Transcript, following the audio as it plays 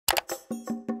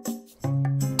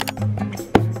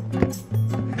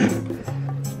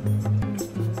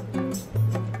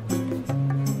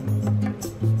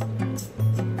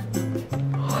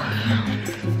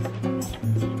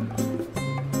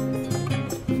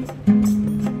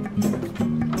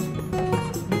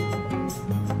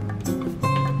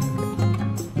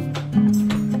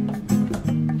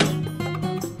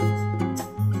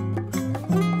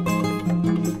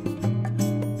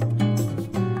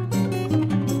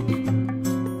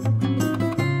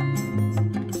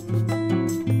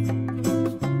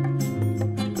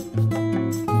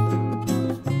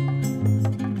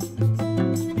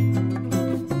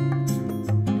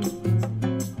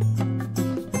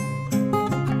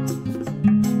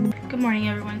morning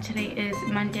everyone. Today is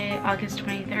Monday, August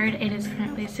 23rd. It is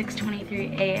currently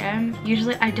 6:23 a.m.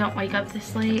 Usually I don't wake up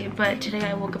this late, but today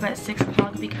I woke up at 6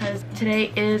 o'clock because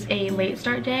today is a late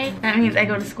start day. That means I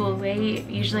go to school late.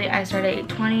 Usually I start at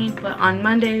 8:20, but on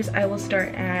Mondays I will start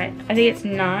at, I think it's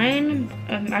 9.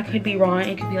 I could be wrong.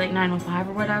 It could be like 9:05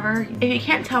 or whatever. If you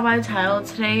can't tell by the title,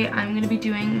 today I'm going to be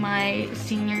doing my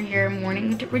senior year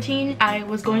morning routine. I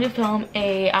was going to film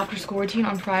a after school routine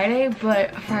on Friday,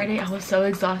 but Friday I was so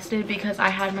exhausted because I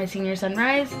had my senior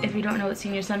sunrise. If you don't know what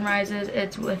senior sunrise is,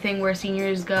 it's a thing where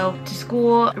seniors go to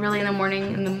school really in the morning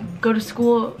and go to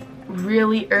school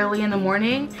really early in the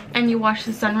morning and you watch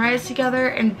the sunrise together,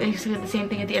 and basically the same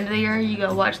thing at the end of the year. You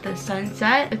go watch the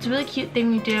sunset. It's a really cute thing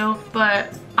we do,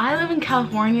 but I live in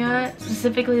California,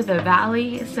 specifically the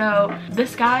Valley, so the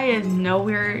sky is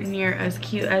nowhere near as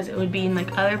cute as it would be in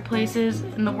like other places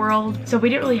in the world. So we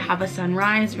didn't really have a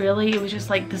sunrise, really. It was just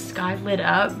like the sky lit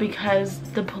up because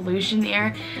the pollution in the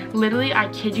air. Literally, I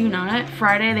kid you not,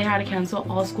 Friday they had to cancel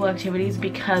all school activities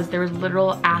because there was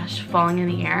literal ash falling in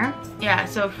the air. Yeah,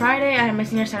 so Friday I had my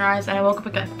senior sunrise and I woke up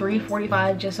like at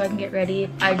 3:45 just so I can get ready.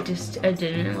 I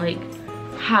didn't like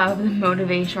have the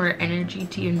motivation or energy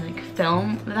to even like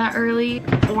film that early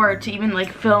or to even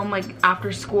like film like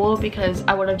after school, because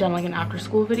I would have done like an after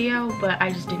school video, but I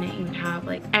just didn't even have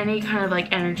like any kind of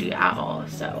like energy at all.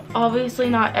 So obviously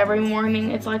not every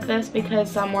morning it's like this, because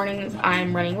some mornings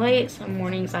I'm running late, some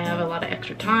mornings I have a lot of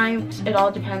extra time. It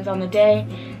all depends on the day.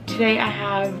 Today I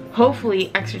have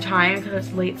hopefully extra time because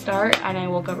it's late start and I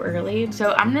woke up early.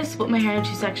 So I'm gonna split my hair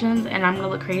into 2 sections and I'm gonna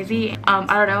look crazy. I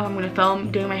don't know if I'm gonna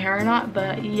film doing my hair or not,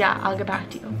 but yeah, I'll get back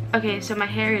to you. Okay, so my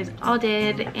hair is all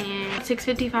did and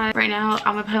 6:55 right now.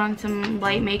 I'm gonna put on some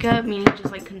light makeup, meaning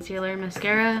just like concealer,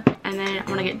 mascara, and then I'm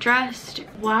gonna get dressed.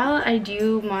 While I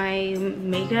do my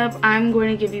makeup, I'm going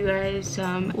to give you guys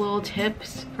some little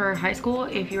tips for high school.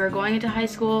 If you are going into high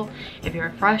school, if you're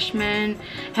a freshman,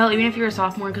 hell, even if you're a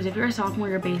sophomore, because if you're a sophomore,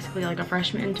 you're basically like a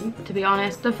freshman to be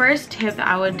honest. The first tip that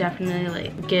I would definitely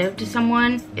like give to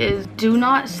someone is do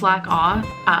not slack off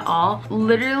at all.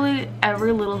 Literally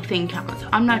every little thing counts.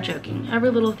 I'm not joking.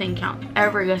 Every little thing counts.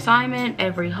 Every assignment,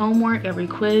 every homework, every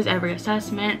quiz, every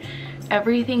assessment,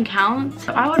 everything counts.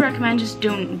 So I would recommend just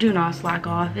do not slack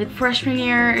off. Freshman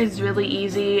year is really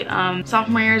easy.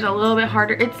 Sophomore year is a little bit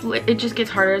harder. It just gets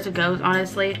harder as it goes,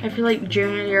 honestly. I feel like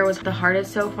junior year was the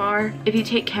hardest so far. If you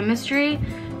take chemistry,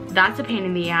 that's a pain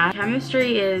in the ass.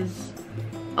 Chemistry is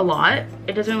a lot.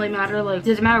 It doesn't really matter, like, it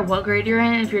doesn't matter what grade you're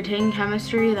in. If you're taking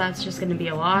chemistry, that's just gonna be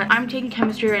a lot. I'm taking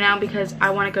chemistry right now because I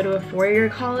want to go to a 4-year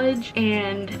college,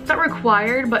 and it's not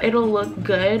required, but it'll look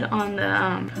good on the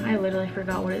I literally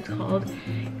forgot what it's called.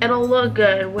 It'll look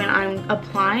good when I'm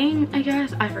applying, I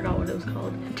guess. I forgot what it was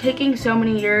called. Taking so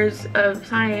many years of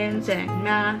science and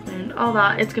math and all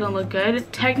that, it's gonna look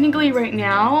good. Technically right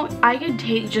now I could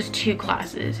take just 2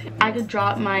 classes. I could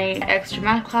drop my extra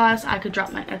math class, I could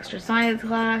drop my extra science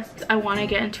class. I want to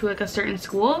get into like a certain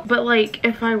school, but like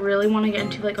if I really want to get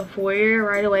into like a 4-year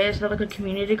right away instead of like a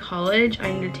community college,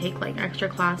 I need to take like extra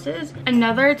classes.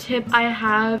 Another tip I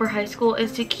have for high school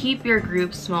is to keep your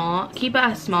group small. Keep it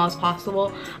as small as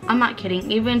possible. I'm not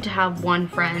kidding. Even to have 1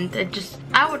 friend,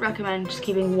 I would recommend just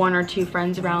keeping 1 or 2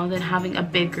 friends around than having a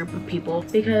big group of people,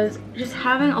 because just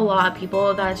having a lot of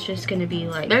people, that's just gonna be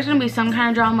like, there's gonna be some kind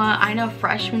of drama. I know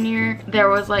freshman year there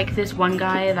was like this one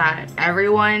guy that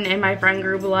everyone in my friend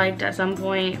group liked at some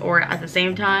point or at the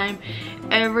same time.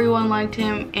 Everyone liked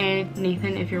him, and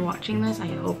Nathan, if you're watching this, I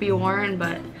hope you weren't,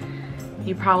 but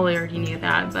you probably already knew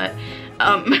that. But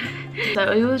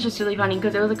so it was just really funny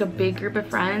because it was like a big group of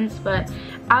friends, but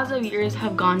as the years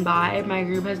have gone by, my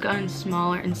group has gotten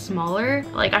smaller and smaller.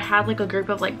 Like I had like a group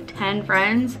of like 10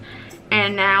 friends,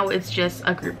 and now it's just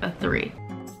a group of 3.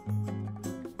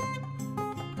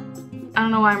 I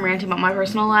don't know why I'm ranting about my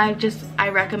personal life. I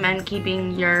recommend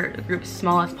keeping your group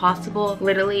small as possible.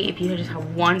 Literally, if you just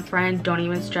have 1 friend, don't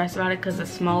even stress about it, because the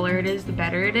smaller it is, the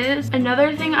better it is.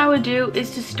 Another thing I would do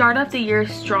is to start off the year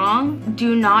strong.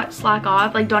 Do not slack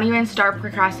off. Like, don't even start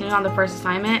procrastinating on the first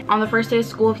assignment. On the first day of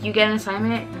school, if you get an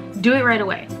assignment, do it right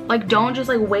away. Like, don't just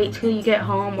like wait till you get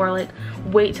home, or like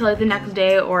wait till like the next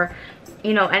day, or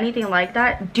you know, anything like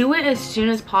that. Do it as soon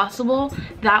as possible.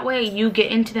 That way you get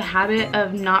into the habit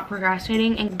of not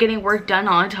procrastinating and getting work done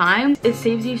on time. It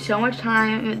saves you so much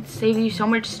time, it saves you so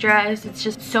much stress. It's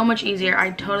just so much easier. I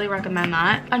totally recommend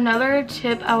that. Another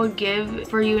tip I would give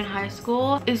for you in high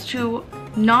school is to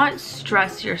not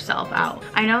stress yourself out.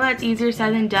 I know that's easier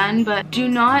said than done, but do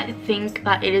not think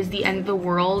that it is the end of the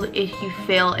world if you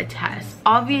fail a test.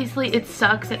 Obviously it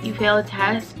sucks that you fail a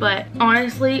test, but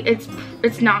honestly it's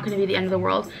not going to be the end of the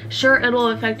world. Sure, it'll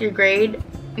affect your grade,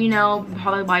 you know,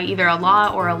 probably by either a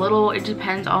lot or a little. It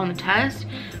depends on the test,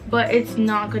 but it's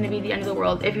not going to be the end of the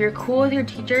world. If you're cool with your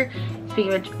teacher,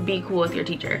 speaking of which, be cool with your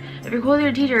teacher. If you're cool with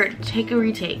your teacher, take a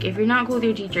retake. If you're not cool with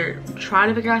your teacher, try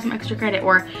to figure out some extra credit,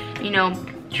 or, you know,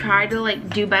 try to like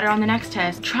do better on the next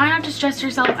test. Try not to stress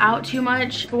yourself out too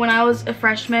much. When I was a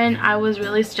freshman, I was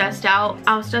really stressed out.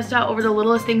 I was stressed out over the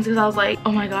littlest things because I was like,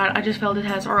 oh my god, I just failed a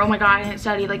test, or oh my god, I didn't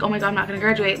study, like, oh my god, I'm not gonna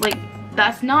graduate. Like,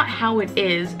 that's not how it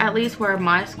is. At least where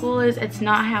my school is, it's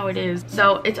not how it is.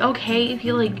 So it's okay if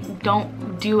you like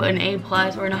don't do an A+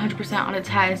 or an 100% on a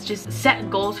test. Just set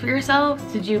goals for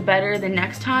yourself to do better the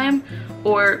next time,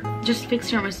 or just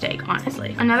fix your mistake,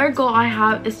 honestly. Another goal I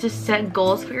have is to set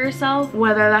goals for yourself,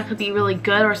 whether that could be really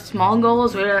good or small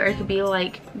goals, whether it could be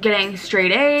like getting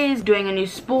straight A's, doing a new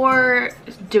sport,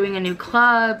 doing a new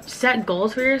club. Set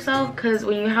goals for yourself, because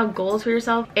when you have goals for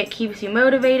yourself, it keeps you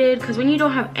motivated. Because when you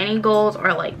don't have any goals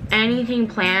or like anything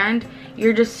planned,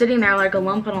 you're just sitting there like a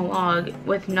lump on a log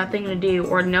with nothing to do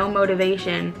or no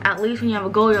motivation. At least when you have a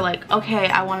goal, you're like, okay,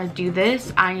 I want to do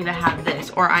this, I need to have this,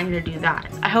 or I need to do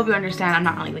that. I hope you understand. I'm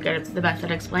not really the best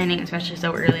at explaining, especially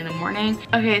so early in the morning.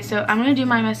 Okay, so I'm gonna do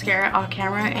my mascara off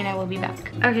camera and I will be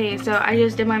back. Okay, so I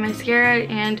just did my mascara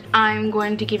and I'm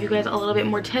going to give you guys a little bit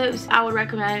more tips. I would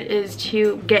recommend is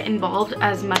to get involved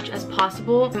as much as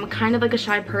possible. I'm kind of like a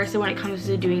shy person when it comes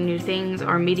to doing new things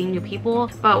or meeting new people,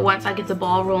 but once I get the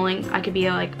ball rolling, I could be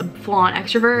like a full-on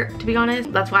extrovert, to be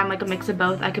honest. That's why I'm like a mix of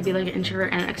both. I could be like an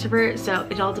introvert and an extrovert, so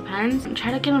it all depends.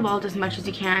 Try to get involved as much as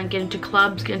you can. Get into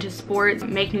clubs, get into sports,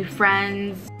 make new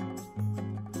friends.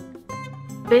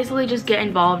 Basically just get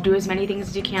involved. Do as many things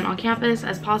as you can on campus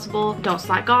as possible. Don't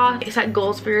slack off. Set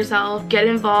goals for yourself. Get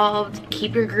involved.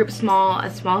 Keep your group small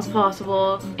as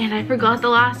possible. And I forgot the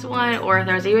last one, or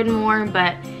there's even more,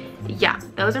 but yeah,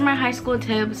 those are my high school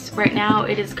tips. Right now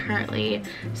it is currently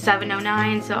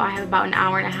 7:09, so I have about an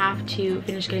hour and a half to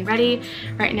finish getting ready.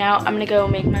 Right now I'm gonna go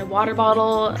make my water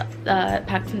bottle,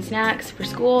 pack some snacks for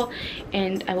school,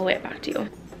 and I will get back to you.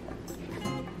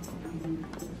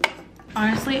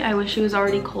 Honestly, I wish it was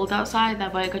already cold outside,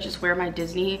 that way I could just wear my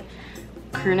Disney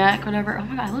crew neck, whatever. Oh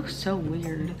my god, I look so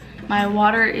weird. My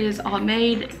water is all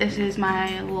made. This is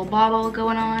my little bottle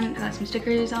going on. Got some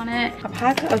stickers on it. A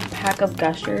pack of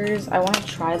Gushers. I want to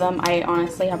try them. I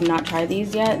honestly have not tried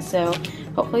these yet, so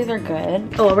hopefully they're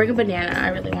good. Oh, I'll bring a banana. I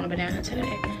really want a banana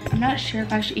today. I'm not sure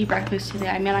if I should eat breakfast today.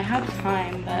 I mean, I have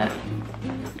time, but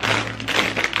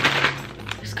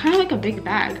it's kind of like a big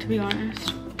bag, to be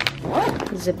honest.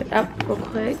 Zip it up real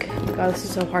quick. Oh my god, this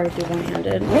is so hard to do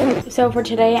one-handed. So for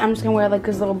today, I'm just gonna wear like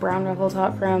this little brown ruffle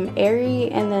top from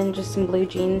Aerie, and then just some blue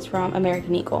jeans from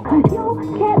American Eagle.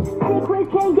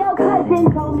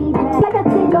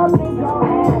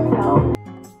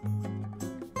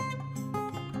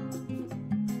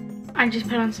 I just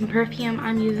put on some perfume.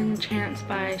 I'm using Chance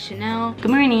by Chanel. Good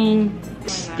morning.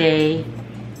 Stay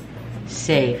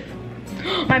safe.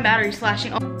 My battery's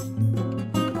flashing. Oh.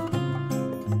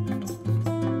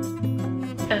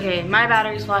 Okay, my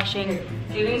battery's flashing.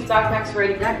 These backpacks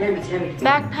ready. God damn it, Timmy.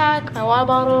 Backpack, my water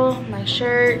bottle, my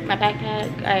shirt, my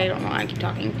backpack. I don't know why I keep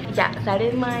talking. Yeah, that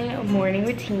is my morning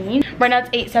routine. Right now it's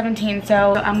 8:17,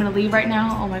 so I'm gonna leave right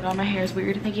now. Oh my god, my hair is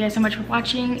weird. Thank you guys so much for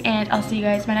watching, and I'll see you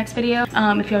guys in my next video.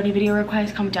 If you have any video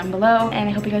requests, comment down below, and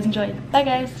I hope you guys enjoyed. Bye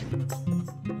guys.